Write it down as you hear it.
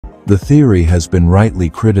The theory has been rightly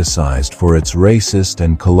criticized for its racist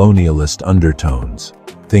and colonialist undertones.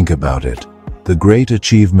 Think about it. The great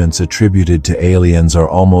achievements attributed to aliens are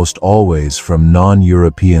almost always from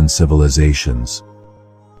non-European civilizations.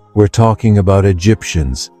 We're talking about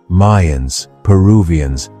Egyptians, Mayans,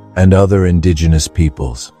 Peruvians, and other indigenous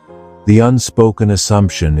peoples. The unspoken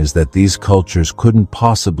assumption is that these cultures couldn't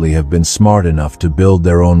possibly have been smart enough to build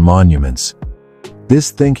their own monuments. This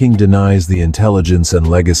thinking denies the intelligence and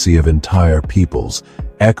legacy of entire peoples,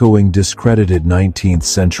 echoing discredited 19th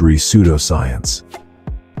century pseudoscience.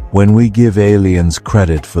 When we give aliens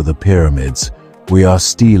credit for the pyramids, we are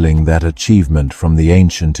stealing that achievement from the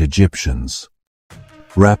ancient Egyptians.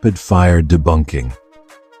 Rapid-fire debunking.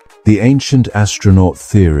 The ancient astronaut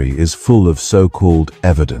theory is full of so-called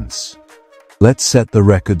evidence. Let's set the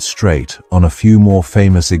record straight on a few more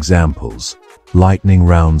famous examples, lightning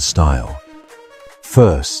round style.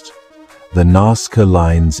 First, the Nazca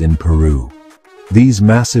Lines in Peru. These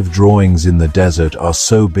massive drawings in the desert are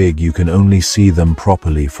so big you can only see them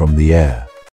properly from the air.